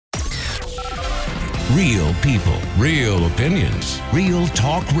Real people, real opinions, real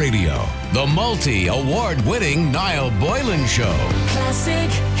talk radio. The multi-award-winning Niall Boylan Show.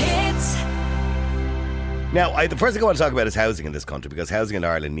 Classic hits. Now, the first thing I want to talk about is housing in this country, because housing in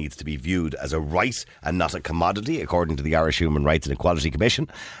Ireland needs to be viewed as a right and not a commodity, according to the Irish Human Rights and Equality Commission.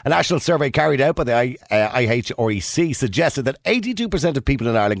 A national survey carried out by the IHREC suggested that 82% of people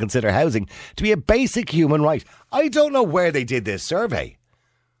in Ireland consider housing to be a basic human right. I don't know where they did this survey.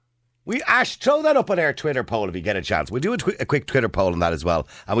 Ash, throw that up on our Twitter poll if you get a chance. We'll do a quick Twitter poll on that as well,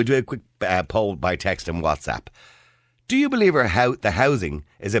 and we'll do a quick poll by text and WhatsApp. Do you believe the housing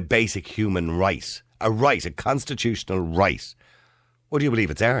is a basic human right? A constitutional right? Or do you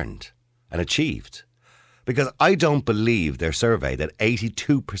believe it's earned and achieved? Because I don't believe their survey that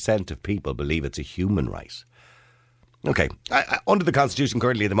 82% of people believe it's a human right. Okay, under the Constitution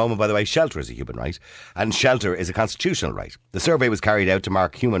currently at the moment, by the way, shelter is a human right, and shelter is a constitutional right. The survey was carried out to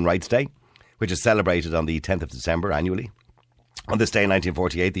mark Human Rights Day, which is celebrated on the 10th of December annually. On this day in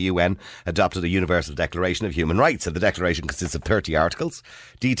 1948, the UN adopted a Universal Declaration of Human Rights, and the declaration consists of 30 articles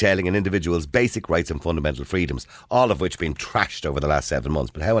detailing an individual's basic rights and fundamental freedoms, all of which have been trashed over the last 7 months,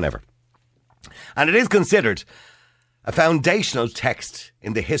 but however. And it is considered a foundational text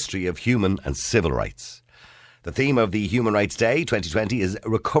in the history of human and civil rights. The theme of the Human Rights Day 2020 is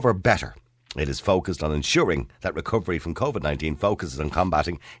Recover Better. It is focused on ensuring that recovery from COVID-19 focuses on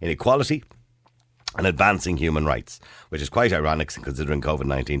combating inequality and advancing human rights, which is quite ironic considering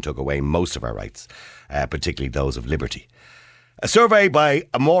COVID-19 took away most of our rights, particularly those of liberty. A survey by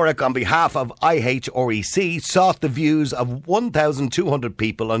Amoric on behalf of IHREC sought the views of 1,200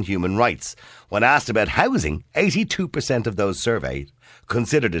 people on human rights. When asked about housing, 82% of those surveyed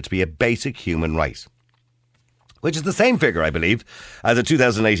considered it to be a basic human right, which is the same figure, I believe, as a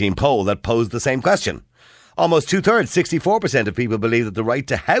 2018 poll that posed the same question. Almost two-thirds, 64% of people believe that the right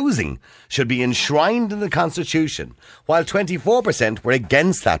to housing should be enshrined in the Constitution, while 24% were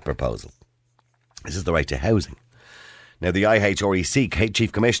against that proposal. This is the right to housing. Now, the IHREC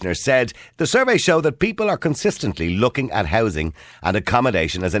Chief Commissioner said the survey showed that people are consistently looking at housing and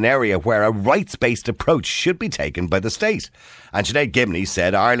accommodation as an area where a rights-based approach should be taken by the state. And Sinead Gibney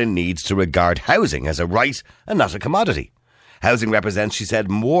said Ireland needs to regard housing as a right and not a commodity. Housing represents, she said,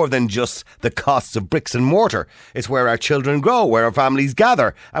 more than just the costs of bricks and mortar. It's where our children grow, where our families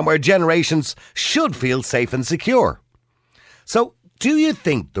gather, and where generations should feel safe and secure. So, do you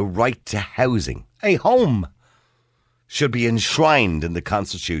think the right to housing, a home, should be enshrined in the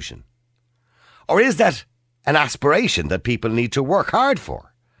Constitution? Or is that an aspiration that people need to work hard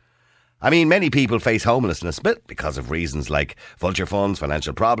for? I mean, many people face homelessness because of reasons like vulture funds,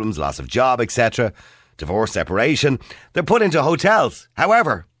 financial problems, loss of job, etc., divorce, separation. They're put into hotels.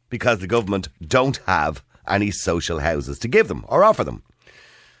 However, because the government don't have any social houses to give them or offer them.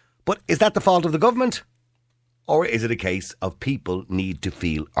 But is that the fault of the government? Or is it a case of people need to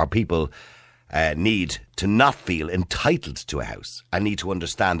feel, or people need to not feel entitled to a house and need to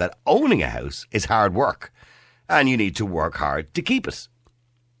understand that owning a house is hard work and you need to work hard to keep it?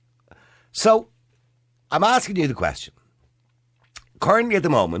 So, I'm asking you the question. Currently at the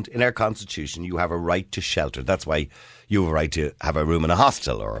moment in our Constitution you have a right to shelter. That's why you have a right to have a room in a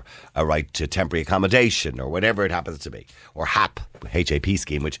hostel, or a right to temporary accommodation, or whatever it happens to be, or HAP, HAP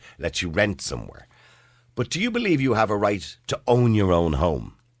scheme, which lets you rent somewhere. But do you believe you have a right to own your own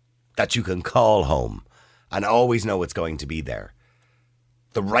home, that you can call home and always know it's going to be there?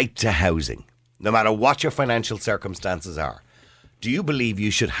 The right to housing, no matter what your financial circumstances are. Do you believe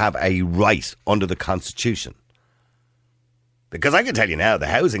you should have a right under the Constitution? Because I can tell you now, the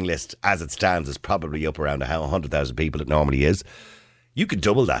housing list as it stands is probably up around 100,000 people it normally is. You could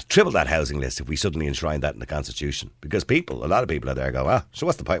double that, triple that housing list if we suddenly enshrine that in the Constitution. Because a lot of people out there go, so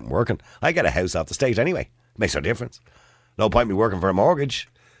what's the point in working? I get a house off the state anyway. Makes no difference. No point in me working for a mortgage.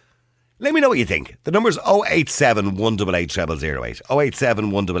 Let me know what you think. The number's 087 188 0008.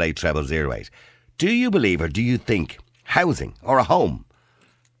 087 188 0008. Do you believe, or do you think housing or a home,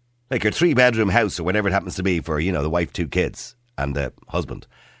 like your 3-bedroom house or whatever it happens to be for, the wife, 2 kids and the husband,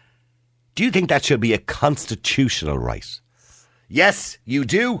 do you think that should be a constitutional right? Yes, you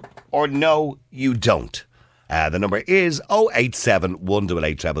do, or no, you don't. The number is 087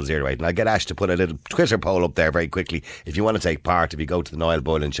 188 0008. And I'll get Ash to put a little Twitter poll up there very quickly. If you want to take part, if you go to the Niall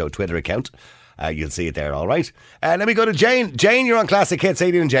Boylan Show Twitter account, you'll see it there, all right? Let me go to Jane. Jane, you're on Classic Hits. How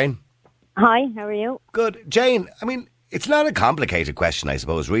you doing, Jane? Hi, how are you? Good. Jane, it's not a complicated question, I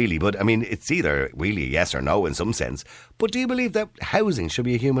suppose, really, but it's either really a yes or no in some sense. But do you believe that housing should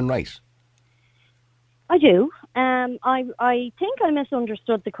be a human right? I do. I think I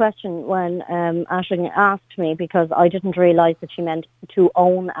misunderstood the question when Aisling asked me, because I didn't realise that she meant to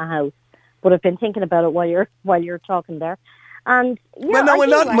own a house. but I've been thinking about it while you're talking there. And well, no,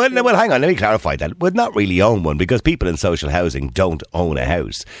 well, hang on. Let me clarify that. We'll not really own one because people in social housing don't own a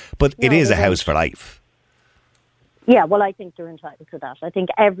house, but it is a house for life. Yeah, well, I think they're entitled to that. I think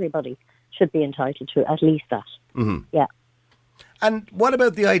everybody should be entitled to at least that. Mm-hmm. Yeah. And what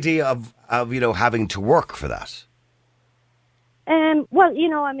about the idea of having to work for that? Well,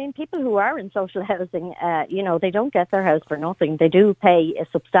 people who are in social housing, they don't get their house for nothing. They do pay a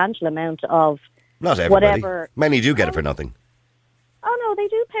substantial amount of not everybody. Whatever. Many do get it for nothing. Oh no, they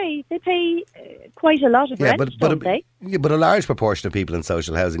do pay. They pay quite a lot of rent, don't they? Yeah, but a large proportion of people in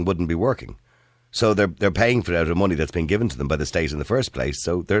social housing wouldn't be working, so they're paying for it out of money that's been given to them by the state in the first place.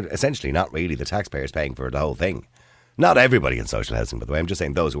 So they're essentially not really the taxpayers paying for the whole thing. Not everybody in social housing, by the way. I'm just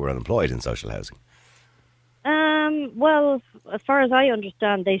saying those who are unemployed in social housing. Well, as far as I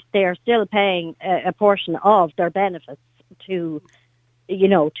understand, they are still paying a portion of their benefits to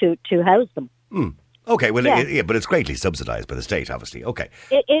house them. Mm. Okay, well, yeah, but it's greatly subsidised by the state, obviously. Okay,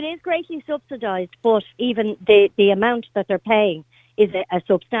 it is greatly subsidised, but even the amount that they're paying is a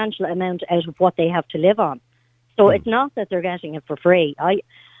substantial amount out of what they have to live on. So it's not that they're getting it for free.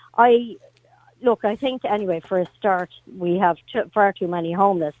 Look, I think anyway, for a start, we have far too many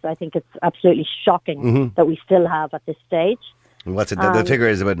homeless. I think it's absolutely shocking that we still have at this stage. What's it? The figure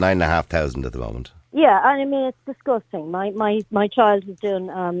is about 9,500 at the moment. Yeah, I mean, it's disgusting. My child is doing,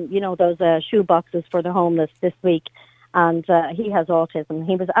 those shoe boxes for the homeless this week, and he has autism.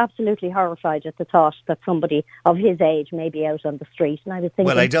 He was absolutely horrified at the thought that somebody of his age may be out on the street. And I was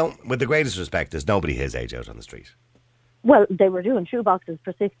thinking... Well, with the greatest respect, there's nobody his age out on the street. Well, they were doing shoe boxes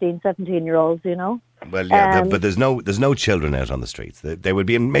for 16, 17-year-olds, Well, yeah, but there's no children out on the streets. They would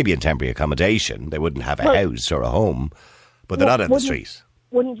be maybe in temporary accommodation. They wouldn't have a house or a home, but they're not out the street.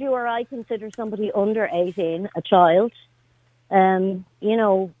 Wouldn't you or I consider somebody under 18 a child? 16,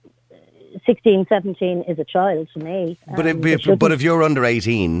 17 is a child to me. But if you're under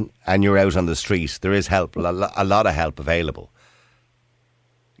 18 and you're out on the street, there is help, a lot of help available.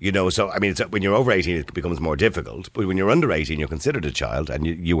 So, I mean, when you're over 18, it becomes more difficult. But when you're under 18, you're considered a child and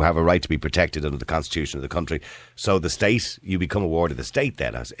you have a right to be protected under the constitution of the country. So the state, you become a ward of the state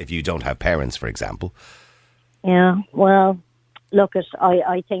then, if you don't have parents, for example. Yeah, well, look,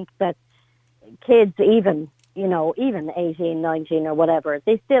 I think that kids, even 18, 19 or whatever,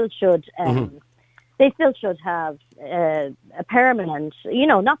 they still should have a permanent,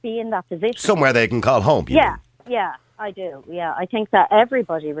 not be in that position. Somewhere they can call home. Yeah. I do. Yeah, I think that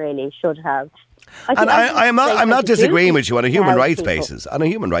everybody really should have. I'm not disagreeing with you on a human rights basis. On a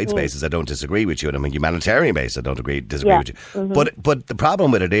human rights basis, I don't disagree with you. On a humanitarian basis, I don't disagree with you. Mm-hmm. But the problem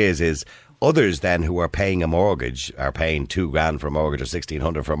with it is others then who are paying a mortgage are paying $2,000 for a mortgage or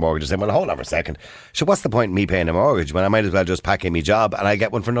 $1,600 for a mortgage. And saying, well, hold on for a second. So what's the point in me paying a mortgage when I might as well just pack in my job and I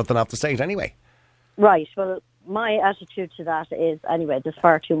get one for nothing off the state anyway? Right. Well, my attitude to that is anyway. There's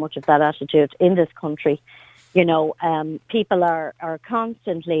far too much of that attitude in this country. People are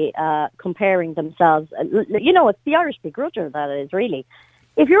constantly comparing themselves. It's the Irish begrudger that is really.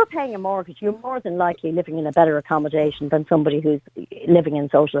 If you're paying a mortgage, you're more than likely living in a better accommodation than somebody who's living in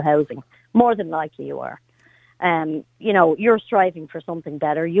social housing. More than likely you are. You're striving for something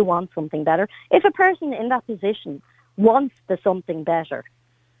better. You want something better. If a person in that position wants the something better,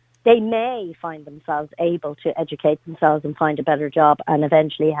 they may find themselves able to educate themselves and find a better job and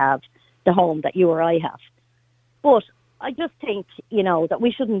eventually have the home that you or I have. But I just think, that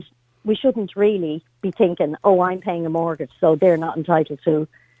we shouldn't really be thinking, oh, I'm paying a mortgage, so they're not entitled to,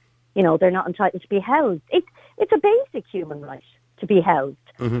 they're not entitled to be housed. It's a basic human right to be housed.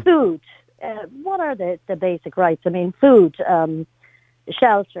 Mm-hmm. Food. What are the basic rights? I mean, food,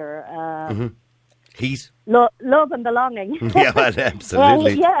 shelter, heat, love and belonging. Yeah, well,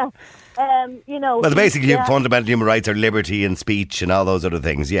 absolutely. Well, yeah. Well, the basic fundamental human rights are liberty and speech and all those other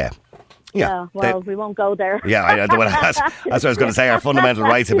things. Yeah. Yeah, we won't go there. Yeah, that's what I was going to say. Our fundamental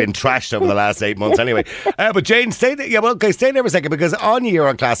rights have been trashed over the last 8 months anyway. But Jane, stay there. Yeah, well, okay, stay there for a second because Anya, you're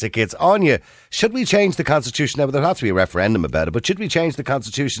on Classic Hits. Anya, should we change the Constitution? Now, there'll have to be a referendum about it, but should we change the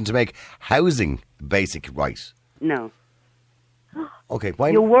Constitution to make housing a basic right? No. Okay,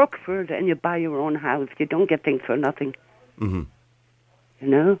 why? You work for it and you buy your own house. You don't get things for nothing.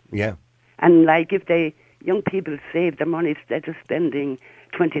 Mm-hmm. Yeah. And like if young people save their money instead of spending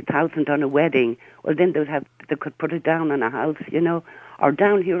 20,000 on a wedding, well then they could put it down on a house, or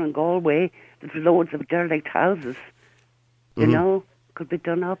down here in Galway there's loads of derelict houses, could be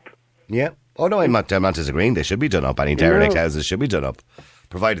done up. Yeah. Oh no, I'm not disagreeing. They should be done up. Any derelict houses should be done up,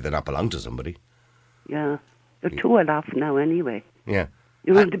 provided they not belong to somebody. Yeah, they're too well off now anyway. Yeah.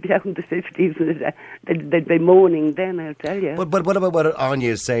 You wouldn't be out in the 50s, and they'd be moaning then, I'll tell you. But what about what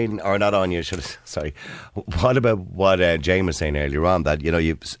Anya is saying, or not Anya, sorry. What about what Jane was saying earlier on, that,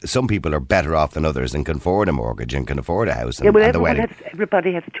 some people are better off than others and can afford a mortgage and can afford a house and the wedding.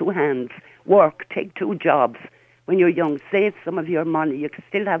 Everybody has two hands. Work, take two jobs. When you're young, save some of your money. You can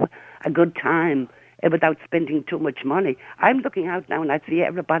still have a good time without spending too much money. I'm looking out now and I see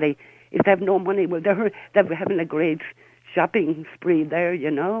everybody, if they have no money, well, they're having a great shopping spree there,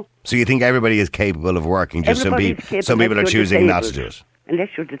 So you think everybody is capable of working, just some people are choosing not to do it? Unless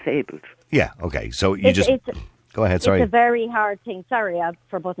you're disabled. Yeah, okay. So go ahead, sorry. It's a very hard thing. Sorry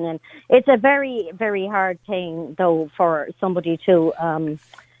for butting in. It's a very, very hard thing, though, for somebody to,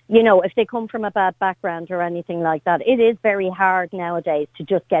 if they come from a bad background or anything like that. It is very hard nowadays to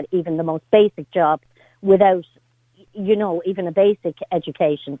just get even the most basic job without, even a basic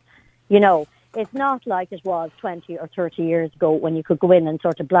education. It's not like it was 20 or 30 years ago when you could go in and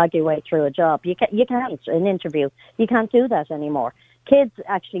sort of blag your way through a job. You can't, an interview. You can't do that anymore. Kids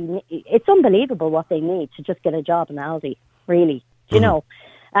actually, it's unbelievable what they need to just get a job in Aldi, really. So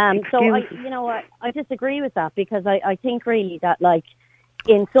I disagree with that, because I think really that, like,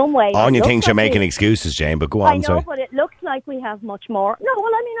 in some way... Anya thinks you're making excuses, Jane, but go on. I know, but it looks like we have much more. No,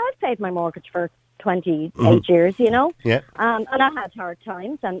 well, I mean, I've paid my mortgage for 28 years, Yeah. And I had hard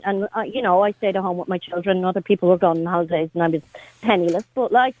times, and I stayed at home with my children, and other people were gone on holidays, and I was penniless.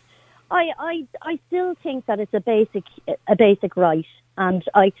 But, like, I still think that it's a basic right, and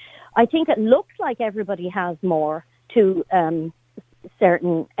I think it looks like everybody has more to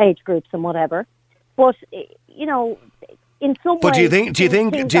certain age groups and whatever. But, in some way, do you think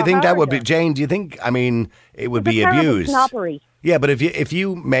that would be, Jane? Do you think? I mean, it would be abused. Snobbery. Yeah, but if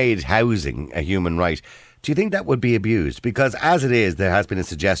you made housing a human right, do you think that would be abused? Because as it is, there has been a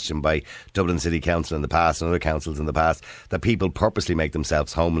suggestion by Dublin City Council in the past and other councils in the past that people purposely make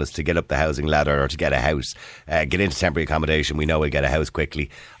themselves homeless to get up the housing ladder or to get a house, get into temporary accommodation. We know we'll get a house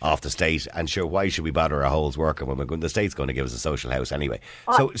quickly off the state, and sure, why should we bother our holes working when the state's going to give us a social house anyway?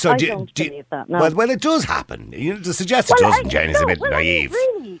 I don't believe that. No. Well, it does happen. To suggest it doesn't, Jane, is a bit naive.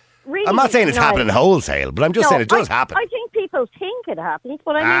 Really, I'm not saying it's happening wholesale, but I'm just saying it does happen. I think people think it happens,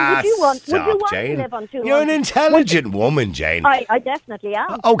 but I mean, would you want Jane. to live on 200? You're an intelligent woman, Jane. I definitely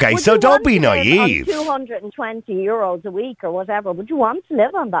am. Okay, so don't be naive. 220 euros a week or whatever. Would you want to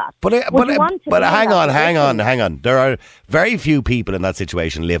live on that? But hang on. There are very few people in that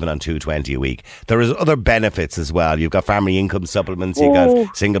situation living on 220 a week. There is other benefits as well. You've got family income supplements. You've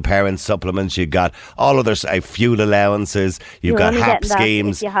got single parent supplements. You've got all other fuel allowances. You've got HAP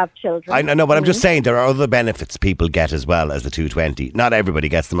schemes. If you have children. I know, but I'm just saying there are other benefits people get as well as the 220. Not everybody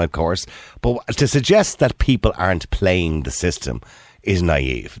gets them, of course. But to suggest that people aren't playing the system is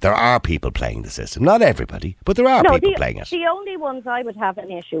naive. There are people playing the system. Not everybody, but there are people playing it. The only ones I would have an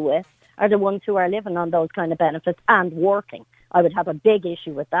issue with are the ones who are living on those kind of benefits and working. I would have a big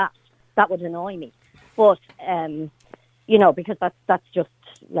issue with that. That would annoy me. But, because that's just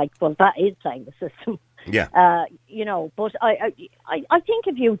like, well, that is playing the system. Yeah. But I think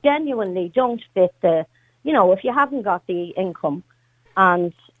if you genuinely don't fit if you haven't got the income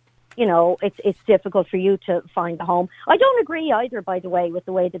and, it's difficult for you to find a home. I don't agree either, by the way, with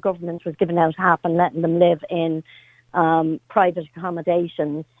the way the government was giving out HAP and letting them live in private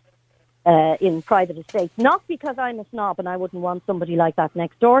accommodations, in private estates. Not because I'm a snob and I wouldn't want somebody like that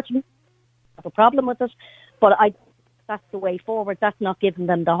next door to me. I have a problem with it. But that's the way forward. That's not giving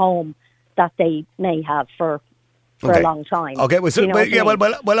them the home that they may have for a long time. Okay,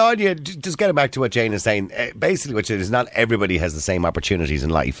 well, Anya, just getting back to what Jane is saying, basically what she said is not everybody has the same opportunities in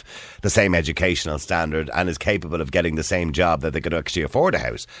life, the same educational standard, and is capable of getting the same job that they could actually afford a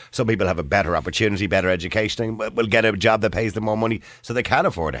house. Some people have a better opportunity, better education, and will get a job that pays them more money so they can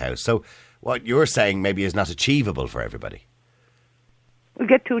afford a house. So what you're saying maybe is not achievable for everybody. We'll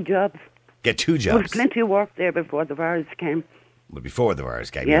get two jobs. Get two jobs. There was plenty of work there before the virus came. Well, before the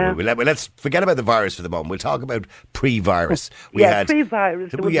virus came. Yeah. Let's forget about the virus for the moment. We'll talk about pre-virus.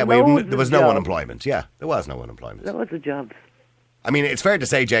 Pre-virus. There was no unemployment. Yeah, there was no unemployment. There was a jobs. I mean, it's fair to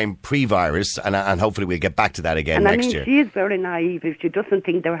say, Jane, pre-virus, and hopefully we'll get back to that again next year. She is very naive if she doesn't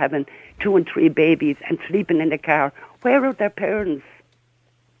think they're having 2 and 3 babies and sleeping in the car. Where are their parents?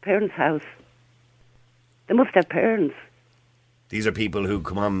 Parents' house. They must have parents. These are people who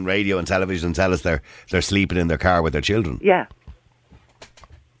come on radio and television and tell us they're sleeping in their car with their children. Yeah.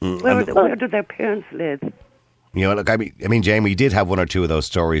 Where do their parents live? Look, I mean, Jane, we did have 1 or 2 of those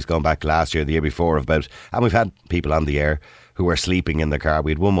stories going back last year, the year before, and we've had people on the air who were sleeping in their car. We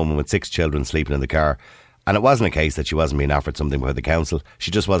had one woman with 6 children sleeping in the car, and it wasn't a case that she wasn't being offered something by the council.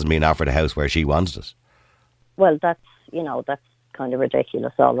 She just wasn't being offered a house where she wanted it. Well, that's kind of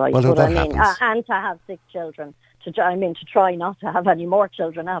ridiculous, all right. Well, but that I mean, happens. and to have 6 children. To try not to have any more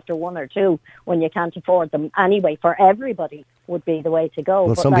children after 1 or 2 when you can't afford them. Anyway, for everybody would be the way to go.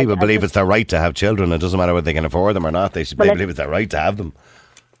 Well, But some like, people I believe just- it's their right to have children. It doesn't matter whether they can afford them or not. They believe it's their right to have them.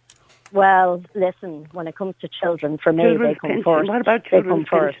 Well, listen, when it comes to children, for me, Children's they come pension. first. What about They children's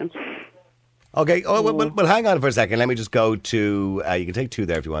come first. pension? Okay, well, hang on for a second. Let me just go to, you can take 2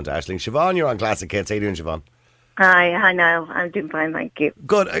 there if you want, Aisling. Siobhan, you're on Classic Hits. How you doing, Siobhan? Hi, Niall. I'm doing fine, thank you.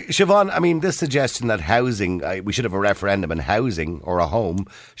 Good. Siobhan, I mean, this suggestion that housing, we should have a referendum and housing or a home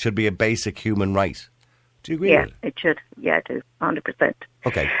should be a basic human right. Do you agree Yeah, with it? it should. Yeah, I do. 100%.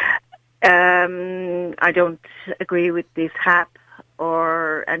 Okay. I don't agree with this HAP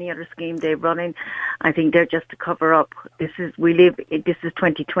or any other scheme they're running. I think they're just to cover up. This is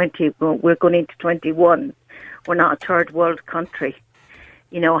 2020. We're going into 21. We're not a third world country.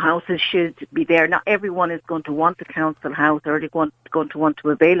 You know, houses should be there. Not everyone is going to want the council house or they're going to want to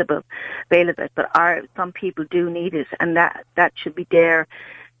avail of it, but some people do need it, and that should be there,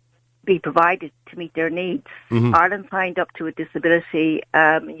 be provided to meet their needs. Mm-hmm. Ireland signed up to a Disability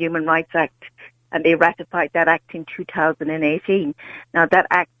Human Rights Act, and they ratified that act in 2018. Now, that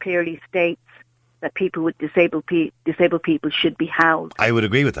act clearly states that people with disabled people should be housed. I would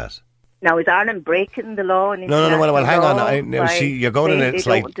agree with that. Now, is Ireland breaking the law? No, well, hang on. You're going in a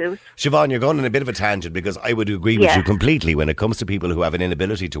slight... Don't do it? Siobhan, you're going in a bit of a tangent because I would agree with Yeah. you completely when it comes to people who have an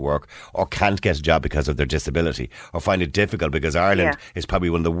inability to work or can't get a job because of their disability or find it difficult because Ireland is probably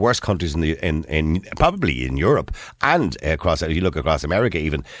one of the worst countries in probably in Europe and across, if you look across America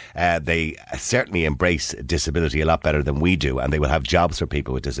even, they certainly embrace disability a lot better than we do, and they will have jobs for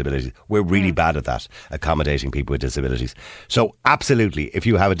people with disabilities. We're really bad at that, accommodating people with disabilities. So absolutely, if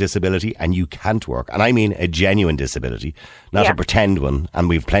you have a disability and you can't work, and I mean a genuine disability, not a pretend one, and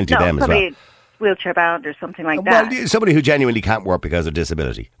we've plenty of them as well. Probably wheelchair bound or something like that. Well, somebody who genuinely can't work because of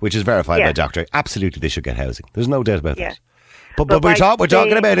disability, which is verified by a doctor, absolutely they should get housing. There's no doubt about that. But we're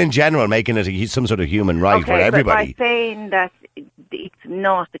talking about in general making it some sort of human right for everybody. But by saying that it's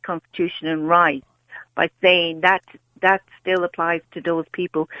not the constitutional right, by saying that still applies to those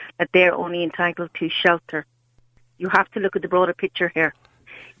people, that they're only entitled to shelter. You have to look at the broader picture here.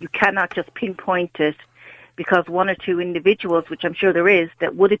 You cannot just pinpoint it because 1 or 2 individuals, which I'm sure there is,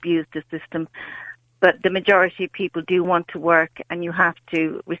 that would abuse the system. But the majority of people do want to work, and you have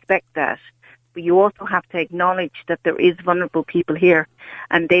to respect that. But you also have to acknowledge that there is vulnerable people here,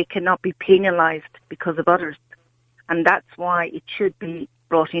 and they cannot be penalised because of others. And that's why it should be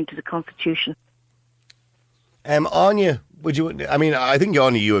brought into the Constitution. Anya, would you? I mean, I think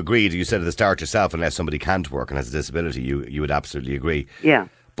Anya, you agreed. You said at the start yourself, unless somebody can't work and has a disability, you would absolutely agree. Yeah.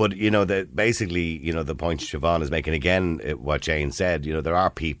 But, basically, the point Siobhan is making, again, what Jane said, there are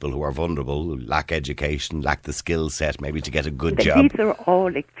people who are vulnerable, who lack education, lack the skill set maybe to get a good job. These are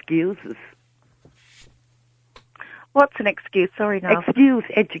all excuses. What's an excuse? Sorry, now. Excuse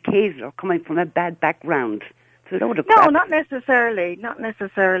educator coming from a bad background. It's a load of No, crap. not necessarily. Not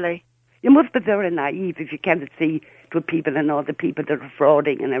necessarily. You must be very naive if you can't see to people and all the people that are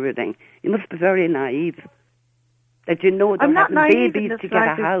frauding and everything. You must be very naive. That you know they're I'm not having naive babies in the to get a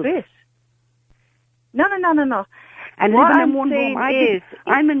slightest house. bit. No. And what living I'm in one saying room,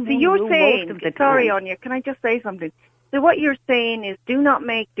 I'm in one you're room saying, most of the sorry, time. Anya, can I just say something? So what you're saying is do not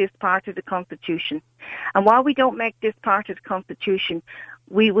make this part of the Constitution. And while we don't make this part of the Constitution,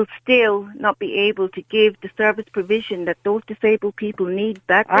 we will still not be able to give the service provision that those disabled people need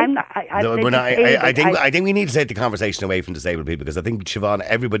back. I think we need to take the conversation away from disabled people because I think, Siobhan,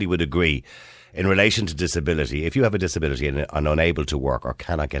 everybody would agree in relation to disability. If you have a disability and are unable to work or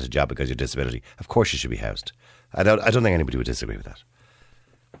cannot get a job because of your disability, of course you should be housed. I don't think anybody would disagree with that.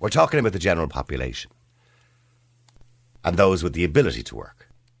 We're talking about the general population and those with the ability to work.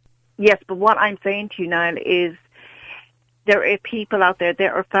 Yes, but what I'm saying to you, Niall, is there are people out there,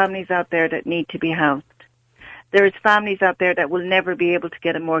 there are families out there that need to be housed. There is families out there that will never be able to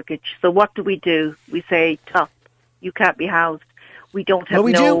get a mortgage. So what do? We say, tough, you can't be housed. We don't have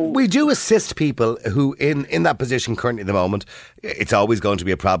we do assist people who in that position currently at the moment. It's always going to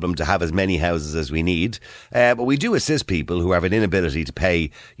be a problem to have as many houses as we need, but we do assist people who have an inability to pay,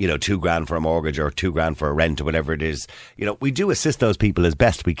 $2,000 for a mortgage or $2,000 for a rent or whatever it is. We do assist those people as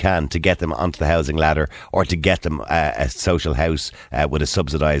best we can to get them onto the housing ladder or to get them a social house with a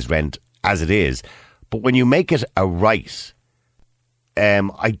subsidised rent as it is. But when you make it a right,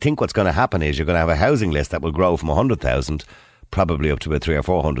 I think what's going to happen is you're going to have a housing list that will grow from 100,000 probably up to about 300,000 or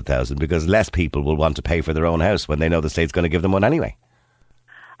 400,000 because less people will want to pay for their own house when they know the state's going to give them one anyway.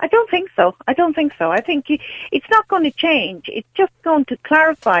 I don't think so. I think it's not going to change. It's just going to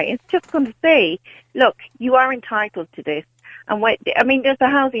clarify. It's just going to say, look, you are entitled to this. And there's a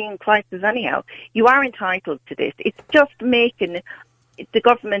housing crisis anyhow. You are entitled to this. It's just making the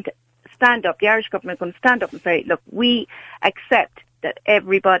government stand up. The Irish government going to stand up and say, look, we accept that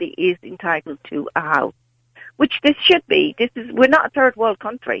everybody is entitled to a house, which this should be. We're not a third world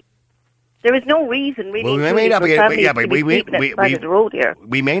country. There is no reason really. Well, we may not be. The road here.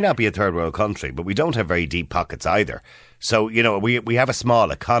 We may not be a third world country, but we don't have very deep pockets either. So we have a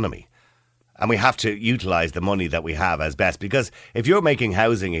small economy, and we have to utilise the money that we have as best. Because if you're making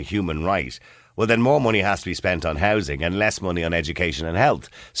housing a human right, well, then more money has to be spent on housing and less money on education and health.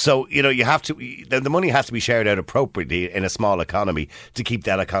 So you have to. The money has to be shared out appropriately in a small economy to keep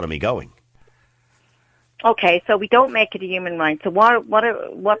that economy going. Okay, so we don't make it a human right. So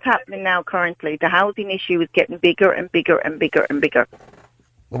what's happening now currently? The housing issue is getting bigger and bigger and bigger and bigger.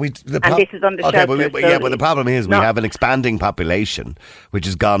 Well, and this is under shelter. But the problem is we have an expanding population, which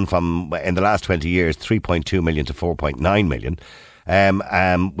has gone from, in the last 20 years, 3.2 million to 4.9 million.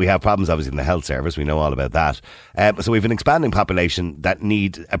 We have problems, obviously, in the health service. We know all about that. So we have an expanding population that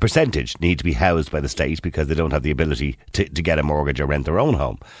a percentage need to be housed by the state because they don't have the ability to get a mortgage or rent their own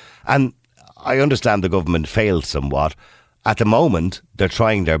home. And I understand the government failed somewhat. At the moment, they're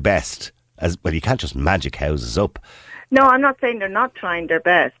trying their best. You can't just magic houses up. No, I'm not saying they're not trying their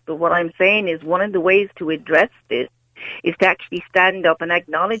best, but what I'm saying is one of the ways to address this is to actually stand up and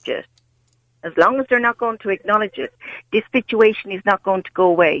acknowledge it. As long as they're not going to acknowledge it, this situation is not going to go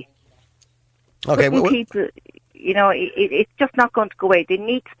away. Okay, people, it's just not going to go away. They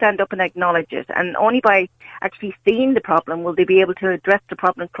need to stand up and acknowledge it, and only by actually seeing the problem will they be able to address the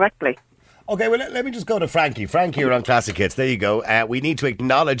problem correctly. Okay, well, let me just go to Frankie. Frankie, you're on Classic Hits. There you go. We need to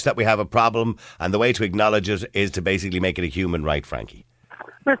acknowledge that we have a problem, and the way to acknowledge it is to basically make it a human right, Frankie.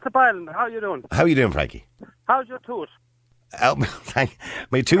 Mr. Byron, how are you doing? How are you doing, Frankie? How's your tooth?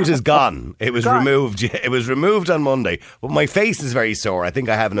 My tooth is gone. It was removed. It was removed on Monday. But my face is very sore. I think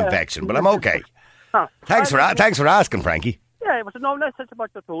I have an infection, but I'm okay. Thanks for asking, Frankie. Yeah, it was no message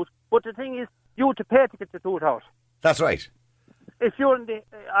about your tooth. But the thing is, you have to pay to get your tooth out. That's right. If you're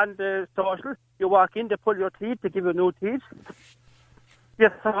on the social, you walk in, they pull your teeth, they give you new teeth.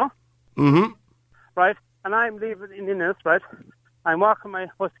 Yes, sir. Mm-hmm. Right, and I'm leaving in Innis, right? I'm walking my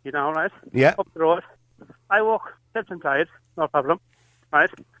husky now, right? Yeah. Up the road. I walk self-employed, no problem, right?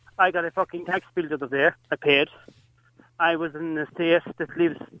 I got a fucking tax bill the other day. I paid. I was in the estate that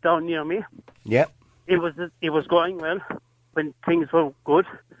lives down near me. Yeah. It was going well when things were good.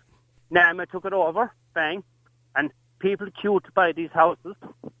 Now I took it over, bang, and people queued to buy these houses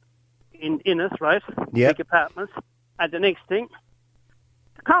in Innis, right? Yeah. Big apartments. And the next thing,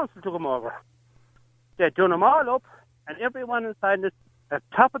 the council took them over. They'd done them all up, and everyone inside the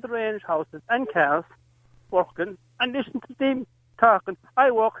top of the range houses and cars working, and listen to them talking.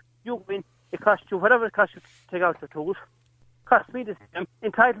 I walk, you win, it costs you whatever it costs you to take out your tools. Costs me the same,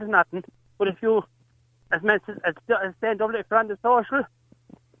 entitled to nothing. But if you, as mentioned, if you're on the social,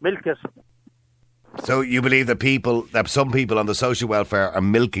 milk it. So you believe that some people on the social welfare are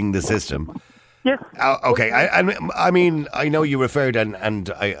milking the system? Yes. Okay. I mean, I know you referred, and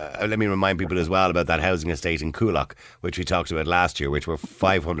let me remind people as well about that housing estate in Coolock, which we talked about last year, which were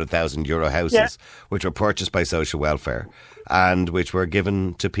 €500,000 houses, which were purchased by social welfare, and which were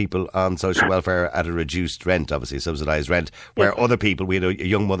given to people on social welfare at a reduced rent, obviously subsidised rent, where other people, we had a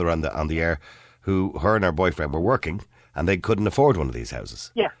young mother on the air who, her and her boyfriend were working, and they couldn't afford one of these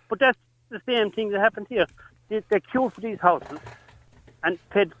houses. Yeah, but that's the same thing that happened here. They queued for these houses and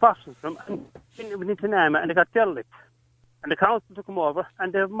paid fortunes for them, and went into Nama, and they got derelict. And the council took them over,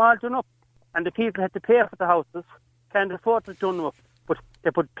 and they've all done up. And the people had to pay for the houses, can't afford to done up. But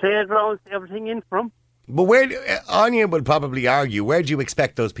they put playgrounds, everything in for them. But Anya would probably argue, where do you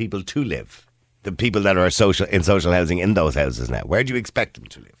expect those people to live? The people that are in social housing in those houses now, where do you expect them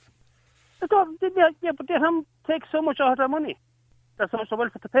to live? Yeah, but they haven't taken so much out of their money. That's also well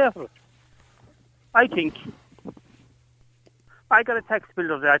for to pay for it. I think I got a tax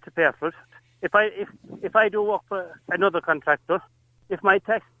bill there to pay for it. If I do work for another contractor, if my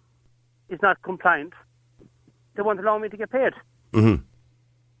tax is not compliant, they won't allow me to get paid. Mm-hmm.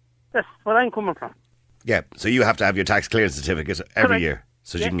 That's where I'm coming from. Yeah, so you have to have your tax clearance certificate every year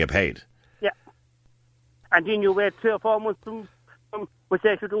so you can get paid. Yeah. And then you wait 3 or 4 months from which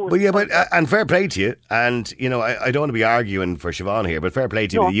they should do. Well, yeah, but and fair play to you. And, you know, I don't want to be arguing for Siobhan here, but fair play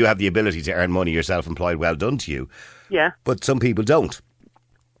to you. No. You have the ability to earn money. You're self-employed. Well done to you. Yeah. But some people don't.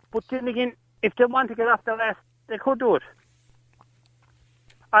 But then again, if they want to get off their ass, they could do it.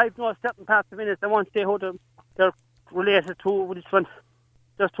 I've no certain parts of it. They want to say who they're related to with this one.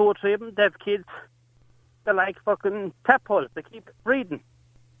 There's 2 or 3 of them. They have kids. They're like fucking tadpoles. They keep breeding.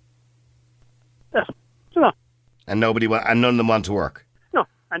 Yes. You know. And none of them want to work. No,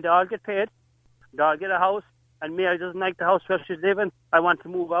 and they all get paid. They all get a house. And Mary doesn't like the house where she's living. I want to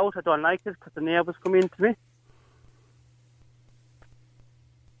move out. I don't like it because the neighbours come in to me.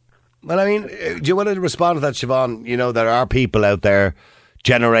 Well, I mean, do you want to respond to that, Siobhan? You know, there are people out there,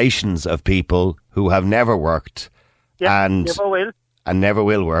 generations of people who have never worked and never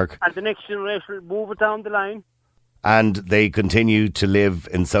will work. And the next generation will move it down the line. And they continue to live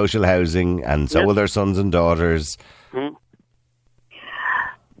in social housing, and so will their sons and daughters. Mm.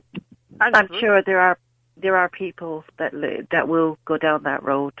 I'm sure there are people that will go down that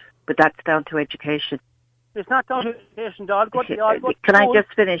road, but that's down to education. It's not down to education. Can I just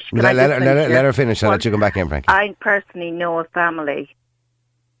finish? Let her finish. I'll let you come back in, Frankie. I personally know a family,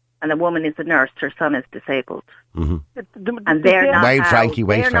 and the woman is a nurse. Her son is disabled, and they're not housed. Frankie.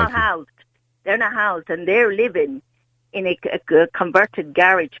 They're not housed. They're not housed, and they're living in a converted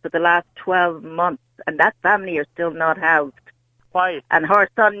garage for the last 12 months, and that family are still not housed. Why? And her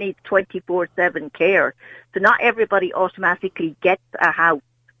son needs 24/7 care. So not everybody automatically gets a house.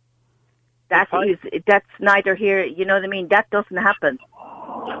 That's neither here, you know what I mean? That doesn't happen.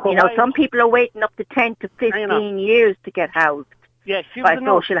 You know, some people are waiting up to 10 to 15 years to get housed by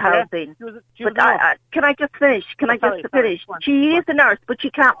social housing. But can I just finish? She is a nurse, but she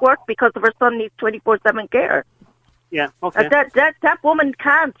can't work because of her son needs 24/7 care. Yeah, okay. That woman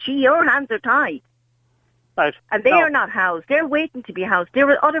can't. Her hands are tied. Right. And they are not housed. They're waiting to be housed. There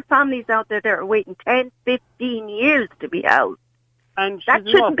are other families out there that are waiting 10, 15 years to be housed. And that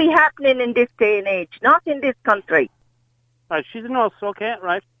shouldn't be happening in this day and age, not in this country. Right, she's a nurse, okay,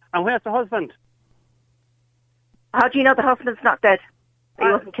 right. And where's the husband? How do you know the husband's not dead? He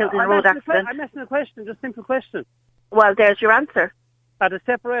wasn't killed in a road accident. I'm asking a question, just a simple question. Well, there's your answer. Are they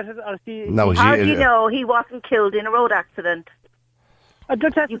separated or is he... No, how do you know he wasn't killed in a road accident?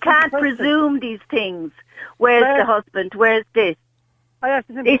 You can't presume these things. Where's the husband? Where's this?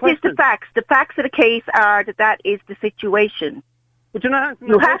 This is the facts. The facts of the case are that is the situation. But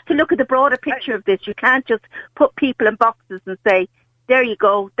you have to look at the broader picture of this. You can't just put people in boxes and say, there you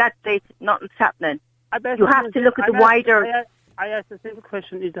go, that's it, nothing's happening. You have to look at the wider... I asked a simple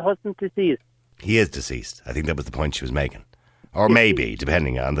question, is the husband deceased? He is deceased. I think that was the point she was making. Or maybe,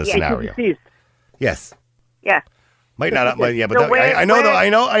 depending on the scenario. He's deceased. Yes. Yeah. Might not, but I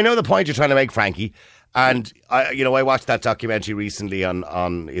know the point you're trying to make, Frankie. And I watched that documentary recently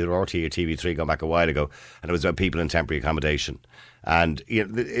on either RT or TV3, going back a while ago, and it was about people in temporary accommodation. And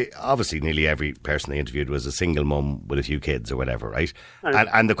obviously, nearly every person they interviewed was a single mum with a few kids or whatever, right?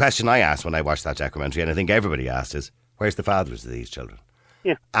 And the question I asked when I watched that documentary, and I think everybody asked, is where's the fathers of these children?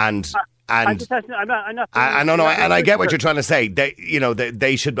 Yeah. And I get what you're trying to say.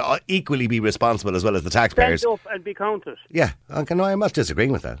 They should equally be responsible as well as the taxpayers. Stand up and be counted. Yeah, I'm not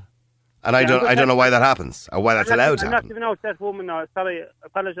disagreeing with that. And I don't know why that happens or why that's allowed to happen. I'm not giving out that woman now. Sorry,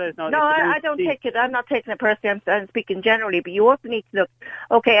 apologise now. No, I don't take it. I'm not taking it personally. I'm speaking generally. But you also need to look.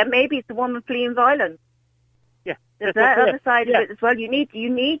 Okay, and maybe it's the woman fleeing violence. Yeah, there's that other side of it as well. You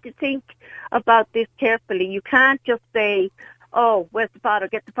need to think about this carefully. You can't just say, "Oh, where's the father?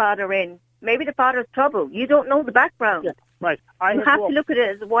 Get the father in." Maybe the father's trouble. You don't know the background. Yeah, right. You have to look at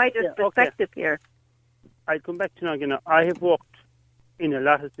it as a wider perspective here. I come back to now again. I have worked in a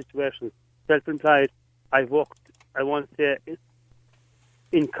lot of situations, self-employed. I've worked, I want to say,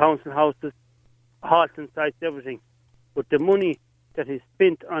 in council houses, halting sites, everything. But the money that is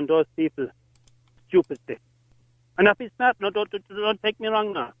spent on those people, stupidly. And not be snap, no, don't take me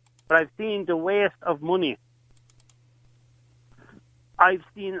wrong now, but I've seen the waste of money. I've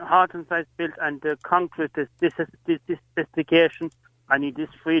seen halting sites built and the concrete, this specification, I need this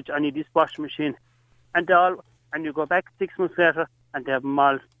fridge, I need this washing machine. And you go back 6 months later, and they have them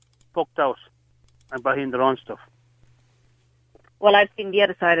all fucked out and buying their own stuff. Well, I've seen the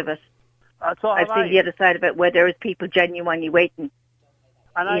other side of it. I've seen the other side of it where there is people genuinely waiting.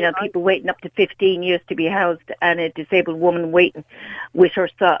 And people waiting up to 15 years to be housed, and a disabled woman waiting with her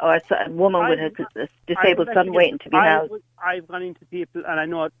son, or a woman with a disabled son waiting to be housed. I've gone into people, and I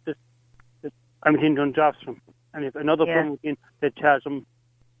know that I'm hindering jobs from. And if another person in, they charge them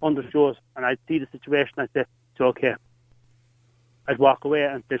under shows, and I'd see the situation, I'd say, it's okay. I'd walk away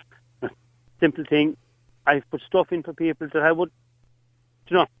and say, simple thing, I've put stuff in for people that I would,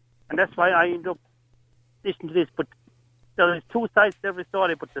 and that's why I end up listening to this. But there is two sides to every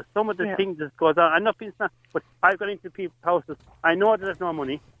story, but there's some of the things that goes on. I'm not being snap, but I've gone into people's houses. I know that there's no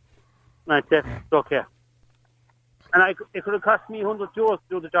money, and I'd say, it's okay. And it could have cost me €100 to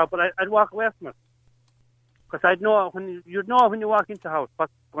do the job, but I'd walk away from it. Because I'd know when you walk into the house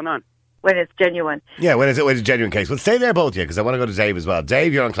what's going on. When it's genuine. Yeah, when it's a genuine case. Well, stay there both of you, because I want to go to Dave as well.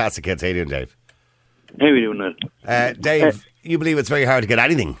 Dave, you're on Classic Hits. How you doing, Dave? How are you doing, Niall? Dave, you believe it's very hard to get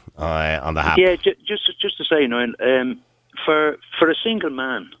anything on the HAP? Yeah, just to say, Niall, for a single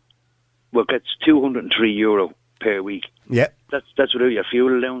man, what gets €203 per week. Yeah. That's without your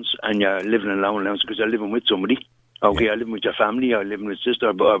fuel allowance and your living allowance because you're living with somebody. Okay, you're living with your family, you're living with sister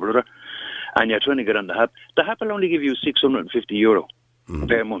or brother, and you're trying to get on the HAP. The HAP will only give you €650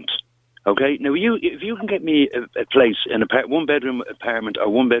 per month. Okay, now if you can get me a place in a one-bedroom apartment or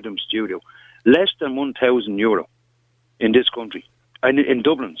one-bedroom studio, less than €1,000 in this country, in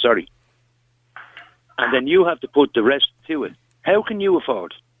Dublin, sorry, and then you have to put the rest to it. How can you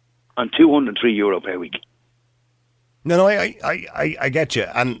afford on €203 per week? No, I get you.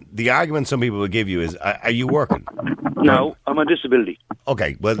 And the argument some people will give you is, are you working? No, I'm on disability.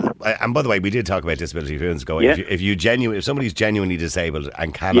 Okay, well, and by the way, we did talk about disability a few minutes ago. Yeah. If somebody's genuinely disabled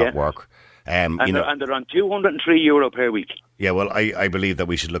and cannot work, and they're on €203 per week. Yeah, well, I believe that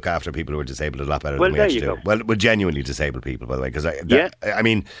we should look after people who are disabled a lot better Well, than we there actually you do. go. Well, we're genuinely disabled people, by the way, because I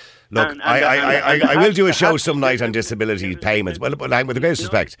mean, look, And I will do a show some night on disability payments. Well, with the greatest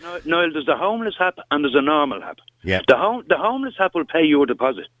respect. No, there's the homeless HAP and there's a normal HAP. Yeah. The homeless HAP will pay your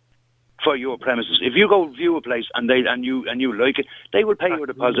deposit for your premises. If you go view a place and you like it, they will pay your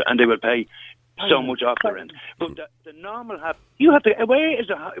deposit and they will pay so much off the rent. But the normal HAP, you have to. Where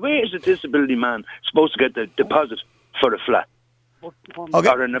is a disability man supposed to get the deposit for a flat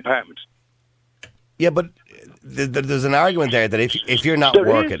or an apartment? Yeah, but there's an argument there that if you're not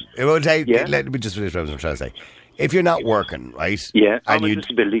working, let me just finish what I'm trying to say. If you're not working, right? Yeah, and I'm a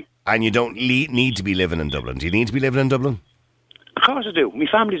disability. And you don't need to be living in Dublin. Do you need to be living in Dublin? Of course I do. My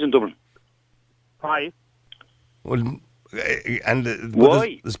family's in Dublin. Why? Well, and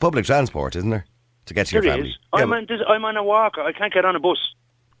why? There's public transport, isn't there, to get to your family? Is. I'm on a walker. I can't get on a bus.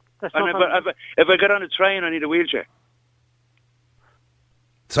 If I get on a train, I need a wheelchair.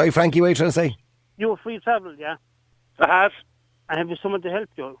 Sorry, Frankie, what are you trying to say? You're free travel, yeah? I have. And have you someone to help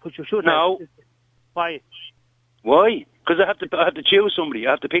you? Which you should No. have. Why? Why? Because I have to choose somebody.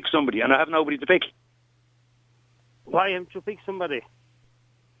 I have to pick somebody, and I have nobody to pick. Why haven't you picked somebody?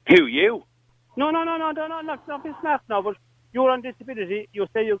 Who, you? No, not be smart now, but you're on disability, you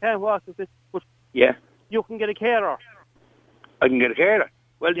say you can't walk, but Yeah. you can get a carer. I can get a carer.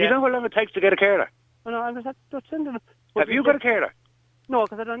 Well, do you know how long it takes to get a carer? No, I'm just sending it. Have you got a carer? No,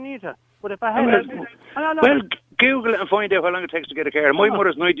 because I don't need her. But if I had Well, Google it and find out how long it takes to get a carer. My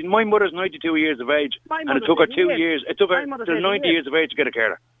mother's 92 years of age, and it took her 2 years. It took her till 90 years of age to get a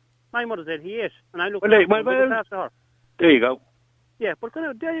carer. My mother's 88, and I look after her. There you go. Yeah, but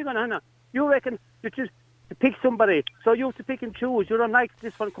there you go, Hannah. You reckon you just to pick somebody, so you have to pick and choose. You don't like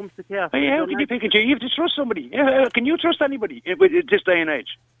this one comes to care. Hey, how can you pick and choose? You have to trust somebody. Can you trust anybody with this day and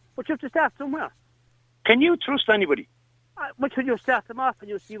age? But you have to start somewhere. Can you trust anybody? But when you start them off and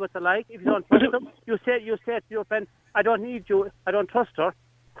you see what they're like, if you don't trust them, you say to your friend, I don't need you, I don't trust her,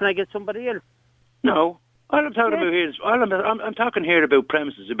 can I get somebody else? No. All I'm talking about here is, I'm talking here about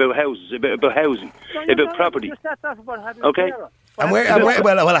premises, about houses, about housing, about property. You start off about having okay. a carer.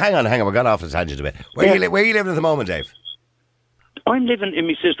 Well, hang on, we're going off the tangent a bit. Where are you living at the moment, Dave? I'm living in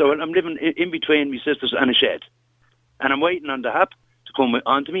my sister. I'm living in between my sisters and a shed, and I'm waiting on the HAP to come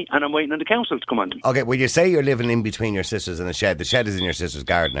onto me, and I'm waiting on the council to come onto me. Okay, well, you say you're living in between your sisters and the shed. The shed is in your sister's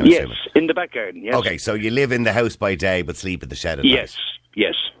garden, I'm yes, assuming. In the back garden, yes. Okay, so you live in the house by day but sleep in the shed at night?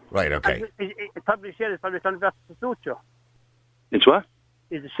 Yes. Right, okay. It's probably shed is probably converted to suit you. It's what?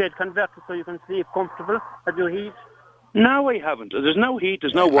 Is the shed converted so you can sleep comfortable? Have you heat? No, I haven't. There's no heat,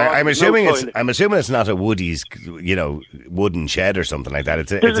 there's no water. I'm assuming it's not a Woody's, wooden shed or something like that.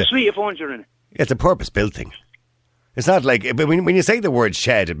 There's a suite of furniture in it. It's a purpose-built thing. It's not like, but when you say the word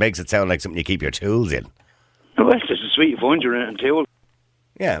shed, it makes it sound like something you keep your tools in. Well, there's a suite of furniture in it and tools.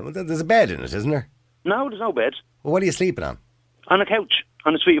 Yeah, well, there's a bed in it, isn't there? No, there's no bed. Well, what are you sleeping on? On a couch,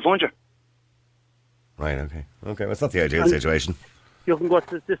 on a suite of furniture. Right, okay. Okay, well, it's not the ideal situation. You can go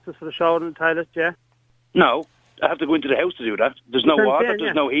to the sisters for the shower and the toilet, yeah? No, I have to go into the house to do that. There's no water,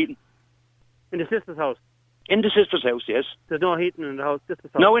 there's no heating. In the sister's house? In the sister's house, yes. There's no heating in the house,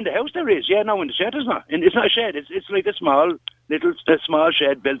 sister's house? No, in the house there is, yeah. No, in the shed there's not. It's not a shed, it's like a small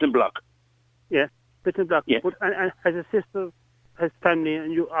shed built in block. Yeah, built in block. Yeah. But, and as a sister has family,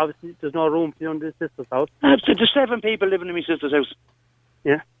 and you obviously there's no room for you in the sister's house. There's 7 people living in my sister's house.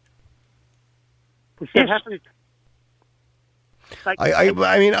 Yeah. But yes.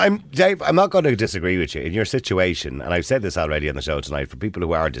 Dave, I'm not going to disagree with you in your situation, and I've said this already on the show tonight. For people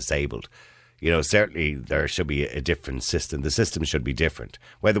who are disabled, certainly there should be a different system. The system should be different.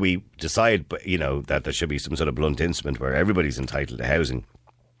 Whether we decide, that there should be some sort of blunt instrument where everybody's entitled to housing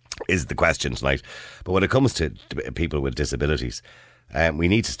is the question tonight. But when it comes to people with disabilities, We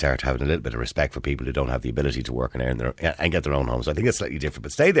need to start having a little bit of respect for people who don't have the ability to work and earn and get their own homes. I think it's slightly different,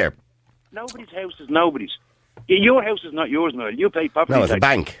 but stay there. Nobody's house is nobody's. Your house is not yours, Noel. You pay property No, it's tax. a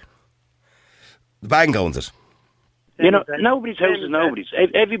bank. The bank owns it. Nobody's house is nobody's.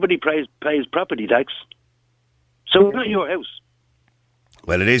 Everybody pays property tax. So it's not your house.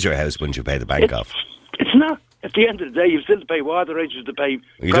 Well, it is your house once you pay the bank off. It's not. At the end of the day, you still pay water rates, you have to pay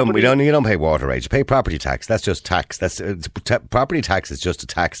You don't pay water rates. You pay property tax. That's just tax. Property tax is just a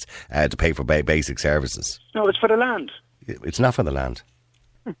tax to pay for basic services. No, it's for the land. It's not for the land.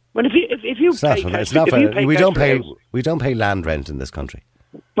 Well, if you It's pay not. tax, It's not. if you pay We tax don't for pay. house, We don't pay land rent in this country.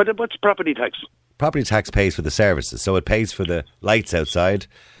 what's property tax? Property tax pays for the services, so it pays for the lights outside.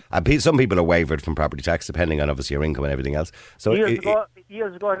 Some people are waived from property tax, depending on obviously your income and everything else. So Years ago,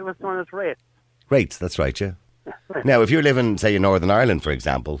 it was known as rates. rates. That's right. Yeah. Now, if you're living, say, in Northern Ireland, for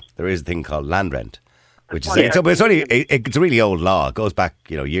example, there is a thing called land rent, which is it's a really old law. It goes back,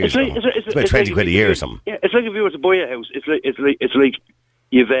 years ago. It's about 20 quid a year or something. Yeah, it's like if you were to buy a house. It's like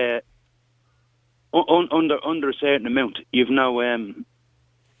you've under a certain amount. You've no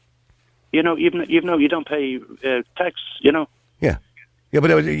you don't pay tax. Yeah,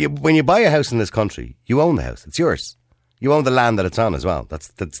 but when you buy a house in this country, you own the house. It's yours. You own the land that it's on as well. That's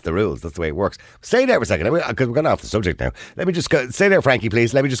the rules. That's the way it works. Stay there for a second, because we're going off the subject now. Let me just go. Stay there, Frankie,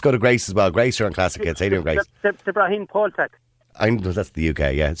 please. Let me just go to Grace as well. Grace, you're on Classic Hits. Stay there, Grace. Brahim Poltak. That's the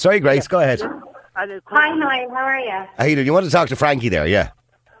UK, yeah. Sorry, Grace, go ahead. Hi, Niall. How are you? How you doing? You want to talk to Frankie there, yeah?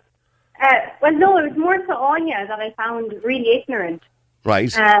 Well, no, it was more to Anya that I found really ignorant.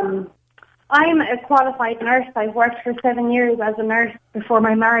 Right. I'm a qualified nurse. I've worked for 7 years as a nurse before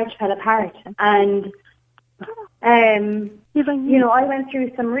my marriage fell apart. And, I went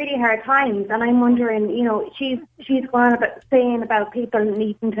through some really hard times. And I'm wondering, she's gone about saying about people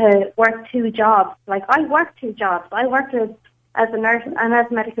needing to work 2 jobs. Like, I worked 2 jobs. I worked as a nurse and as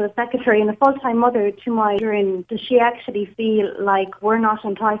a medical secretary and a full-time mother to my children. Does she actually feel like we're not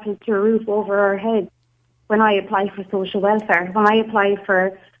entitled to a roof over our heads when I apply for social welfare, when I apply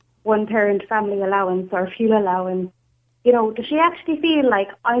for one-parent family allowance or fuel allowance? Does she actually feel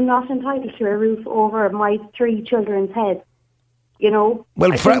like I'm not entitled to a roof over my 3 children's heads? Well,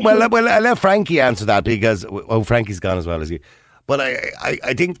 I'll let Frankie answer that because Frankie's gone as well as you. But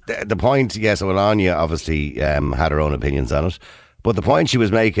I think the point, yes, Anya obviously had her own opinions on it. But the point she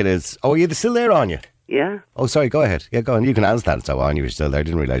was making is, are you still there, Anya? Yeah. Oh, sorry, go ahead. Yeah, go on. You can answer that. So, Anya, you're still there. I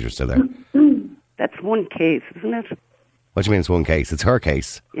didn't realise you're still there. That's one case, isn't it? What do you mean it's one case? It's her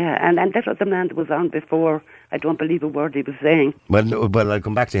case. Yeah, and that other man that was on before, I don't believe a word he was saying. Well, I'll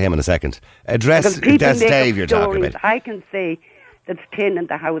come back to him in a second. That's Dave you're talking about. I can say there's 10 in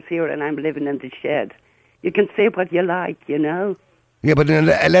the house here and I'm living in the shed. You can say what you like, Yeah, but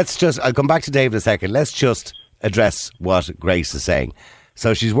I'll come back to Dave in a second. Let's just address what Grace is saying.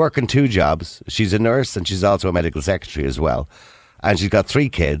 So she's working 2 jobs. She's a nurse and she's also a medical secretary as well. And she's got 3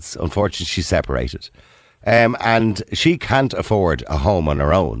 kids. Unfortunately, she's separated. And she can't afford a home on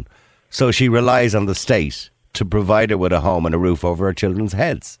her own. So she relies on the state to provide her with a home and a roof over her children's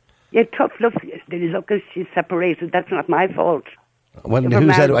heads. Yeah, tough luck. Look, she's separated. That's not my fault. Well,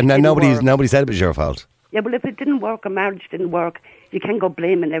 who said it? Nobody said it was your fault. Yeah, well, if it didn't work, a marriage didn't work, you can't go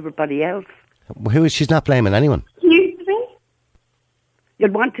blaming everybody else. She's not blaming anyone. Used to be.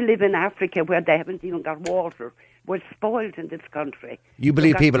 You'd want to live in Africa where they haven't even got water. We're spoiled in this country. You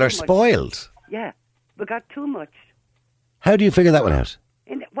believe people are spoiled? Yeah, we got too much. How do you figure that one out?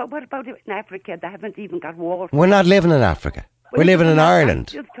 What about in Africa? They haven't even got water. We're not living in Africa. We're living in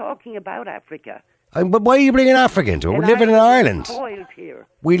Ireland. I'm just talking about Africa. But why are you bringing Africa into it? We're living in Ireland. Spoiled here.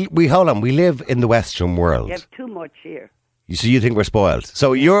 We hold on. We live in the Western world. You have too much here. So you think we're spoiled?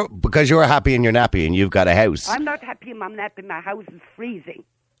 So because you're happy in your nappy and you've got a house. I'm not happy in my nappy. My house is freezing.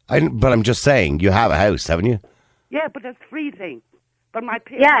 But I'm just saying, you have a house, haven't you? Yeah, but it's freezing. But my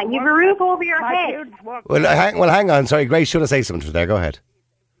parents. Yeah, you've a roof over your head. Well, hang on. Sorry, Grace, should I say something there? Go ahead.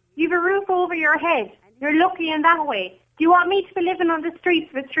 You've a roof over your head. You're lucky in that way. Do you want me to be living on the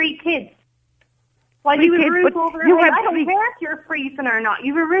streets with 3 kids? While you have a roof over your head? I don't care if you're freezing or not.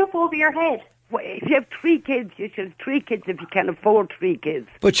 You have a roof over your head. Well, if you have 3 kids, you should have 3 kids if you can afford 3 kids.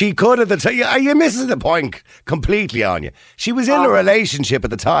 But she could at the time. You're missing the point completely, Anya. She was in a relationship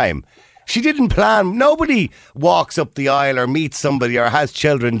at the time. She didn't plan. Nobody walks up the aisle or meets somebody or has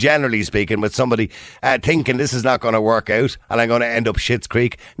children, generally speaking, with somebody thinking this is not going to work out and I'm going to end up Schitt's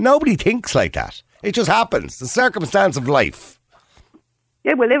Creek. Nobody thinks like that. It just happens. The circumstance of life.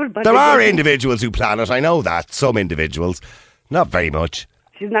 Yeah, well, everybody. There are individuals who plan it. I know that. Some individuals. Not very much.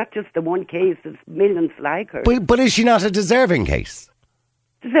 She's not just the one case. There's millions like her. But is she not a deserving case?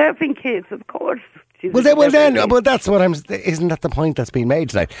 Deserving case, of course. But that's what I'm. Isn't that the point that's being made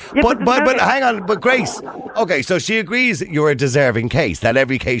tonight? Yeah, but hang on. But Grace, okay, so she agrees that you're a deserving case. That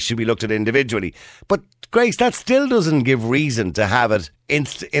every case should be looked at individually. But Grace, that still doesn't give reason to have it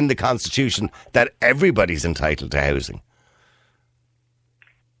in the Constitution that everybody's entitled to housing.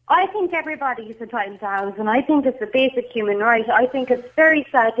 I think everybody is entitled to housing. I think it's a basic human right. I think it's very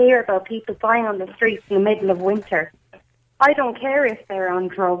sad to hear about people dying on the streets in the middle of winter. I don't care if they're on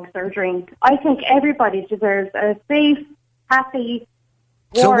drugs or drink. I think everybody deserves a safe, happy,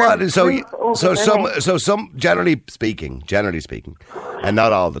 warm roof over their head. Some generally speaking, and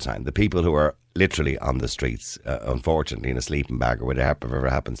not all the time, the people who are literally on the streets, unfortunately in a sleeping bag or whatever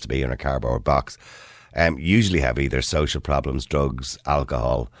happens to be in a cardboard box, usually have either social problems, drugs,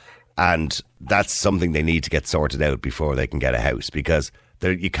 alcohol, and that's something they need to get sorted out before they can get a house, because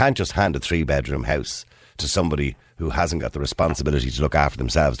you can't just hand a 3-bedroom house to somebody who hasn't got the responsibility to look after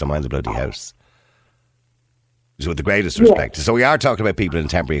themselves to mind the bloody house. So with the greatest respect. So we are talking about people in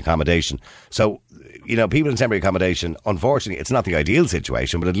temporary accommodation. So, people in temporary accommodation, unfortunately, it's not the ideal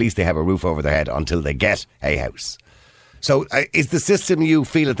situation, but at least they have a roof over their head until they get a house. So is the system you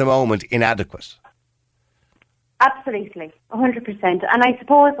feel at the moment inadequate? Absolutely, 100%. And I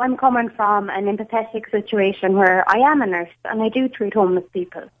suppose I'm coming from an empathetic situation where I am a nurse and I do treat homeless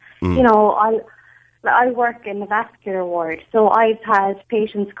people. I work in the vascular ward, so I've had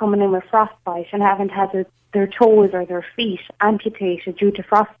patients coming in with frostbite and haven't had their toes or their feet amputated due to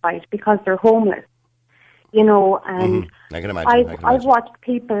frostbite because they're homeless. And I can imagine. I've watched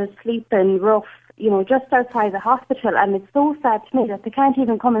people sleeping rough, just outside the hospital, and it's so sad to me that they can't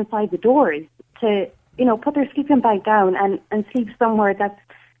even come inside the doors to put their sleeping bag down and sleep somewhere that's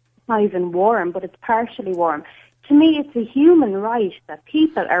not even warm, but it's partially warm. To me, it's a human right that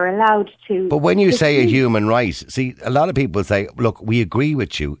people are allowed to... But when you say a human right, see, a lot of people say, look, we agree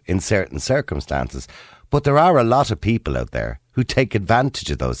with you in certain circumstances, but there are a lot of people out there who take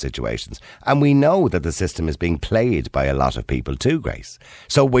advantage of those situations. And we know that the system is being played by a lot of people too, Grace.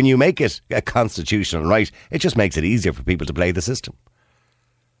 So when you make it a constitutional right, it just makes it easier for people to play the system.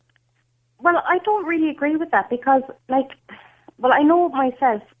 Well, I don't really agree with that because, I know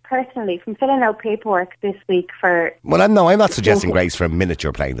myself personally from filling out paperwork this week for... Well, I'm not suggesting, Grace, for a minute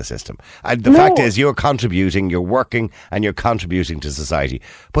you're playing the system. The fact is you're contributing, you're working and you're contributing to society.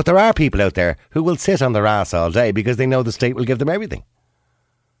 But there are people out there who will sit on their ass all day because they know the state will give them everything.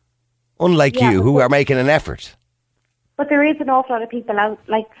 Unlike you, who are making an effort. But there is an awful lot of people out,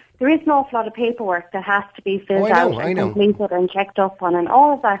 there is an awful lot of paperwork that has to be filled out and completed and checked up on and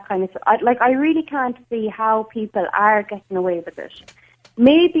all of that kind of stuff. I really can't see how people are getting away with it.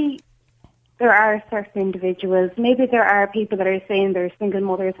 Maybe there are certain individuals, maybe there are people that are saying they're single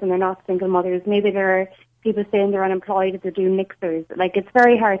mothers when they're not single mothers, maybe there are people saying they're unemployed if they're doing mixers. It's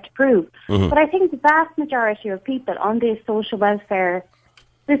very hard to prove. Mm-hmm. But I think the vast majority of people on this social welfare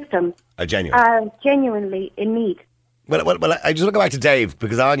system are genuinely in need. Well, I just want to go back to Dave,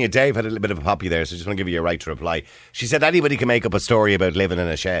 because Dave had a little bit of a poppy there, so I just want to give you your right to reply. She said anybody can make up a story about living in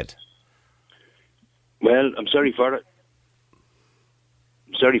a shed. Well, I'm sorry for it.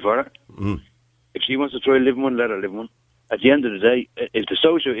 Mm. If she wants to try living one, let her live one. At the end of the day,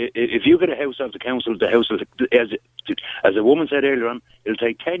 if you get a house off the council, as a woman said earlier on, it'll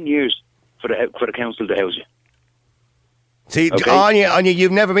take 10 years for the council to house you. See, okay. Anya,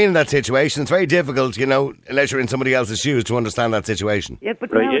 you've never been in that situation. It's very difficult, unless you're in somebody else's shoes to understand that situation. Yeah,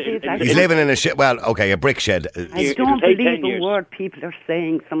 but he's living in a shed. Well, okay, a brick shed. I don't believe a word people are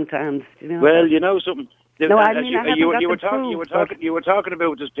saying sometimes. Well, you know something. No, I mean, you were talking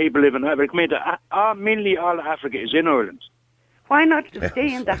about just people living in Africa. Mainly all of Africa is in Ireland. Why not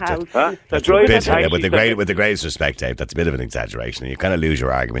stay in the house? That's right. With the greatest respect, Dave, that's a bit of an exaggeration, and you kind of lose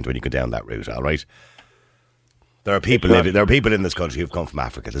your argument when you go down that route. All right. There are people in this country who've come from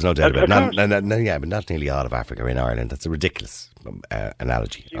Africa. There's no doubt about it. But not nearly all of Africa are in Ireland. That's a ridiculous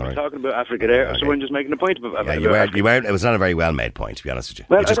analogy. You were talking about Africa there, so I'm just making a point about Africa. You weren't. It was not a very well made point, to be honest with you.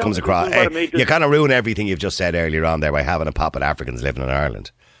 Well, it just comes across. You kind of ruin everything you've just said earlier on there by having a pop at Africans living in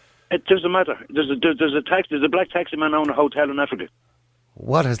Ireland. It doesn't matter. There's a black taxi man owning a hotel in Africa.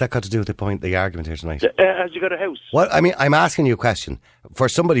 What has that got to do with the argument here tonight? Has you got a house? Well, I mean, I'm asking you a question. For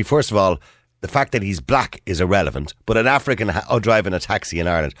somebody, first of all, the fact that he's black is irrelevant, but an African driving a taxi in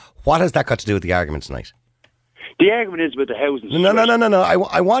Ireland, what has that got to do with the argument tonight? The argument is about the housing. No.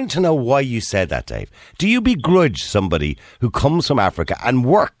 I want to know why you said that, Dave. Do you begrudge somebody who comes from Africa and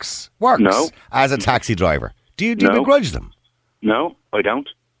works as a taxi driver? Do you begrudge them? No, I don't.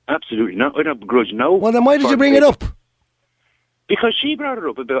 Absolutely not. I don't begrudge no. Well, then why did you bring it up? Because she brought it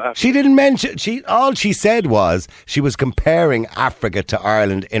up about Africa. She didn't mention. All she said was she was comparing Africa to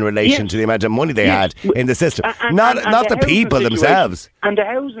Ireland in relation to the amount of money they had in the system, not the people themselves. And the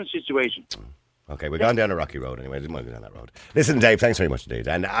housing situation. Okay, we've gone down a rocky road anyway. I didn't want to go down that road. Listen, Dave, thanks very much indeed.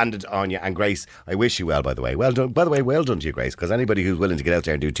 And Anya and Grace, I wish you well, by the way. Well done. By the way, well done to you, Grace, because anybody who's willing to get out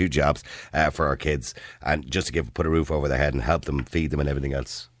there and do 2 jobs for our kids and just to put a roof over their head and help them, feed them and everything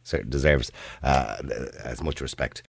else deserves as much respect.